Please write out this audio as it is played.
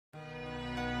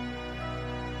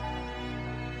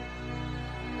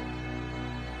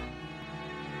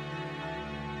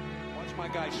my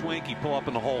guy Schwenke pull up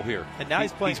in the hole here. And now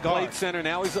he's playing guard. Played center,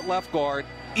 now he's at left guard.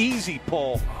 Easy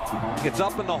pull. Gets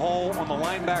up in the hole on the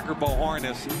linebacker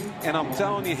Boharness. And I'm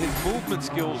telling you, his movement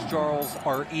skills, Charles,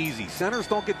 are easy. Centers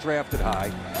don't get drafted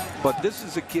high. But this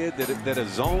is a kid that a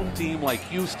zone team like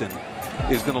Houston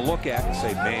is going to look at and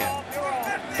say, man,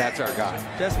 that's our guy.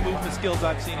 Best movement skills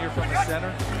I've seen here from the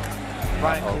center.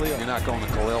 Brian Khalil. You're not going to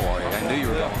Khalil, are you? I knew you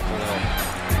were going to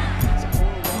Khalil.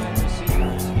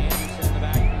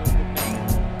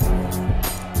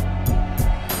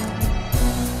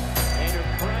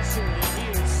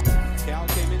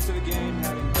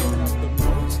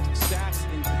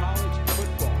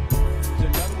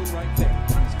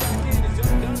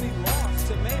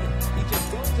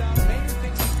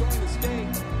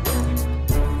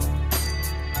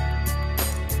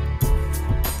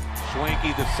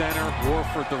 Schwenke the center,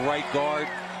 Warford the right guard,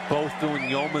 both doing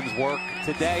yeoman's work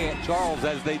today at Charles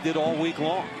as they did all week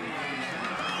long.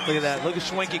 Look at that. Look at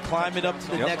Schwenke climbing up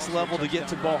to the next level to get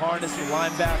to Boharness, the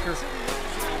linebacker.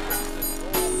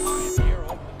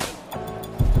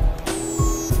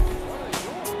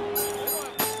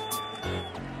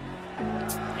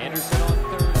 Anderson on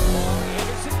third and long.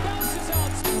 Anderson bounces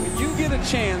out. When you get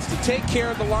a chance to take care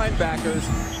of the linebackers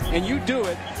and you do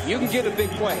it, you can get a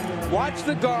big play. Watch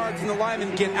the guards and the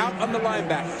linemen get out on the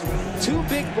linebackers. Two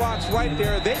big blocks right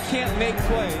there. They can't make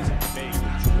plays.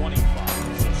 25,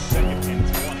 so second and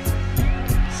 20.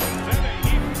 So then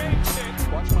he makes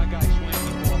it. Watch my guy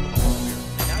Schwenke pull up in the hole here.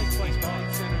 Now he plays ball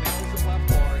center, now he's at left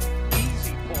guard.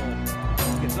 Easy pull.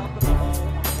 Gets up in the hole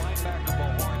on the linebacker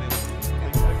Boharness.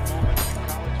 And quick moment in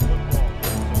college football.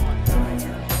 Goes on 9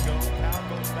 years ago. Now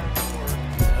goes back to work.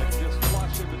 Just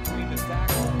flush in between the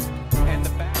tackle and the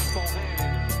basketball hand.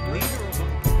 Neither of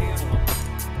them can handle it.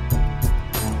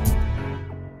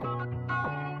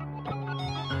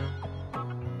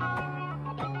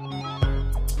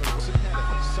 Had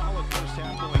a solid first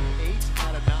half, going 8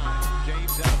 out of 9.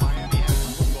 James out of Miami has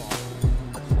the football.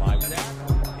 Fly with that.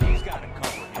 He's got it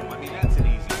covered. I mean, that's an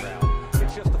easy route.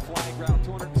 It's just a flag route,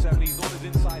 270. He's on his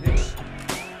inside hit.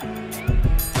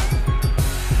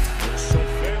 So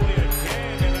fairly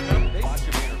again in another. Watch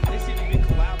him here. They seem to be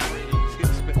collaborating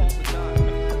all the time.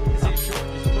 It's short,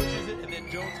 just pushes it, and then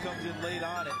Jones comes in late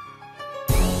on it.